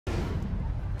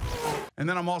And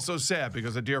then I'm also sad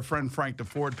because a dear friend, Frank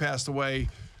Deford, passed away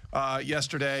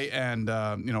yesterday. And,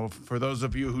 for those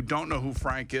of you who don't know who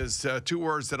Frank is, two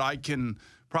words that I can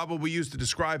probably use to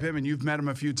describe him, and you've met him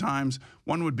a few times.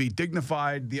 One would be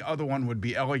dignified. The other one would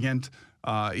be elegant.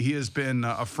 He has been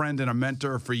a friend and a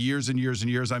mentor for years and years and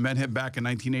years. I met him back in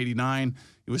 1989.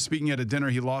 He was speaking at a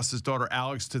dinner. He lost his daughter,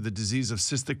 Alex, to the disease of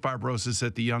cystic fibrosis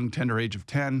at the young, tender age of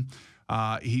 10.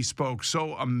 He spoke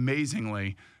so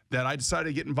amazingly that I decided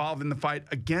to get involved in the fight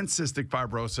against cystic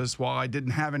fibrosis while I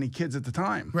didn't have any kids at the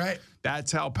time. Right.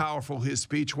 That's how powerful his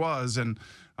speech was. And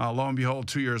lo and behold,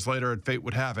 2 years later, fate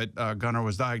would have it, Gunnar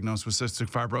was diagnosed with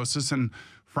cystic fibrosis. And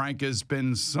Frank has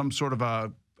been some sort of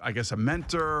a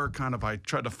mentor. I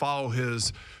tried to follow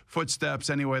his footsteps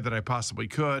any way that I possibly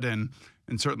could. And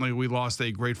certainly we lost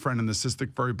a great friend in the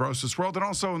cystic fibrosis world and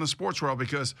also in the sports world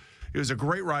because he was a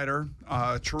great writer,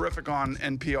 terrific on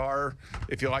NPR,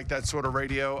 if you like that sort of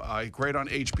radio, great on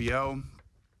HBO,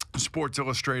 Sports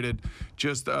Illustrated,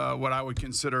 just what I would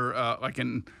consider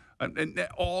in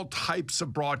all types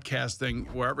of broadcasting,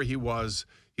 wherever he was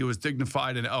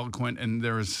dignified and eloquent. And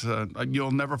there's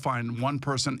you'll never find one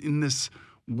person in this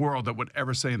world that would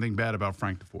ever say anything bad about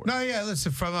Frank Deford. No, yeah.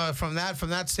 Listen, from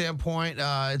that standpoint,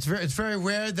 it's very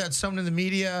rare that someone in the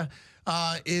media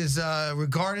is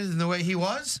regarded in the way he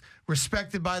was,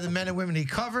 respected by the men and women he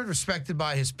covered, respected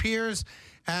by his peers,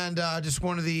 and just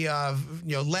one of the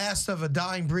last of a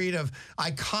dying breed of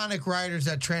iconic writers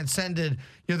that transcended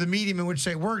the medium in which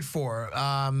they worked for.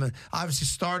 Obviously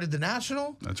started the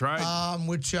National. That's right.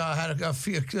 Which had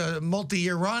a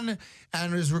multi-year run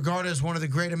and is regarded as one of the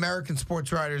great American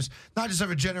sports writers, not just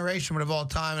of a generation, but of all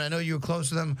time. And I know you were close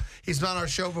to them. He's been on our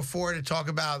show before to talk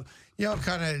about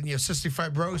cystic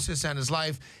fibrosis and his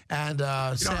life, and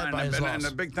sad by his loss. And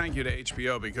a big thank you to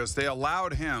HBO because they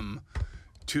allowed him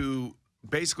to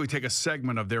basically take a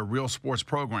segment of their real sports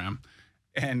program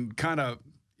and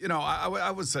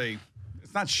I would say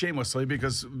it's not shamelessly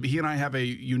because he and I have a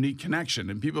unique connection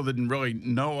and people didn't really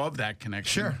know of that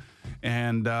connection. Sure.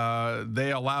 And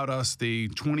they allowed us the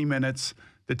 20 minutes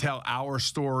to tell our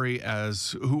story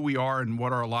as who we are and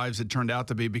what our lives had turned out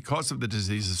to be because of the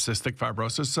disease of cystic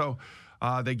fibrosis. So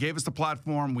they gave us the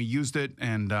platform. We used it.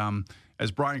 And as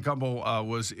Brian Gumbel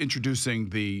was introducing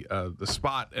the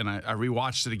spot, and I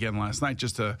rewatched it again last night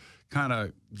just to kind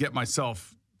of get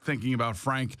myself thinking about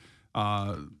Frank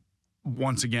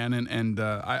once again. And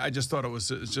I just thought it was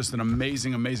just an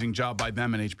amazing, amazing job by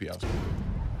them and HBO.